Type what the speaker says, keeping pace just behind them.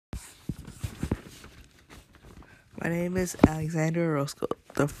My name is Alexander Orozco.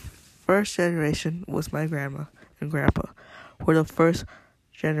 The first generation was my grandma and grandpa. We're the first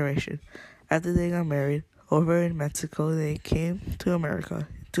generation. After they got married over in Mexico, they came to America.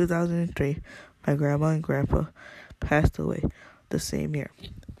 In 2003, my grandma and grandpa passed away the same year.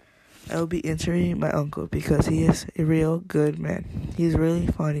 I will be interviewing my uncle because he is a real good man. He's really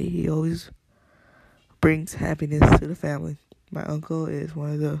funny. He always brings happiness to the family. My uncle is one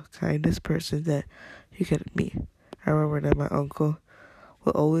of the kindest persons that you can meet. I remember that my uncle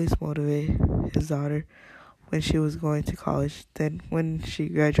would always motivate his daughter when she was going to college. Then when she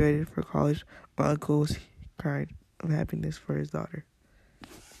graduated for college, my uncle was crying of happiness for his daughter.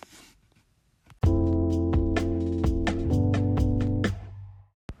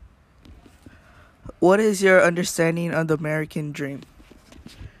 What is your understanding of the American Dream?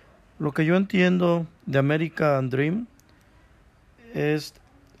 Lo que yo entiendo de American Dream es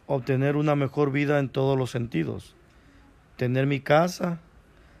obtener una mejor vida en todos los sentidos. Tener mi casa,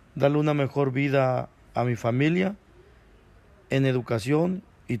 darle una mejor vida a mi familia, en educación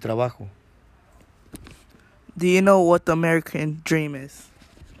y trabajo. Do you know what the American Dream is?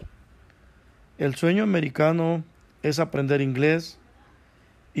 El sueño americano es aprender inglés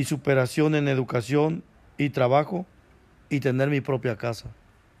y superación en educación y trabajo y tener mi propia casa.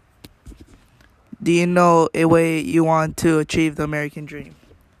 Do you know a way you want to achieve the American Dream?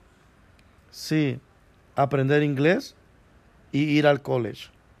 Sí, aprender inglés y ir al college.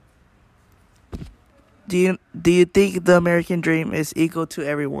 Do you think the American Dream is equal to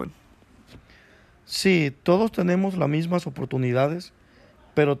everyone? Sí, todos tenemos las mismas oportunidades,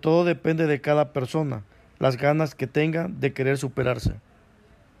 pero todo depende de cada persona, las ganas que tenga de querer superarse.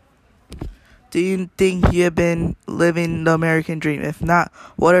 Do you think you've been living the American Dream? If not,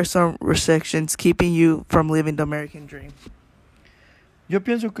 what are some restrictions keeping you from living the American Dream? Yo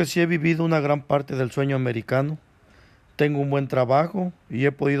pienso que sí he vivido una gran parte del sueño americano. Tengo un buen trabajo y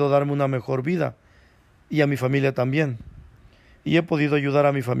he podido darme una mejor vida, y a mi familia también. Y he podido ayudar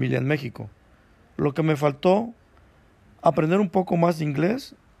a mi familia en México. Lo que me faltó, aprender un poco más de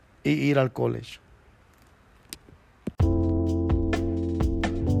inglés y ir al college.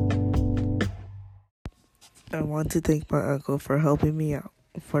 I want to thank my uncle for helping me out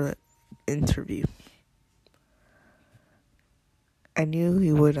for the interview. I knew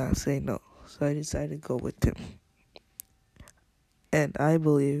he would not say no, so I decided to go with him. And I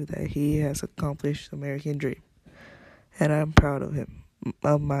believe that he has accomplished the American Dream. And I'm proud of him,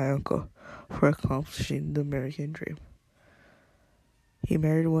 of my uncle, for accomplishing the American Dream. He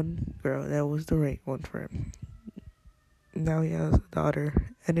married one girl that was the right one for him. Now he has a daughter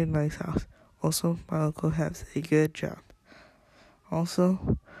and a nice house. Also, my uncle has a good job.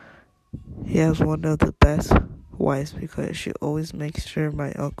 Also, he has one of the best wives because she always makes sure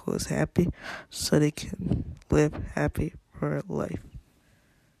my uncle is happy so they can live happy for life.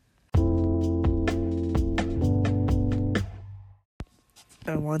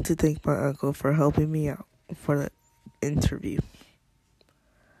 I want to thank my uncle for helping me out for the interview.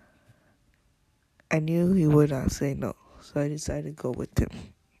 I knew he would not say no, so I decided to go with him.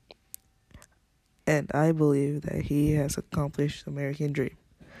 And I believe that he has accomplished the American Dream.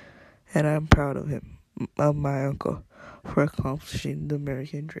 And I'm proud of him, of my uncle, for accomplishing the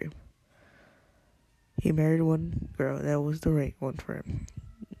American Dream. He married one girl that was the right one for him.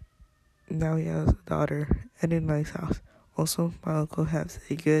 Now he has a daughter and a nice house. Also, my uncle has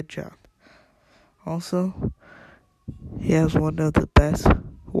a good job. Also, he has one of the best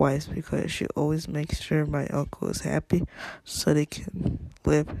wives because she always makes sure my uncle is happy so they can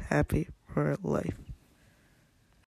live happy for life.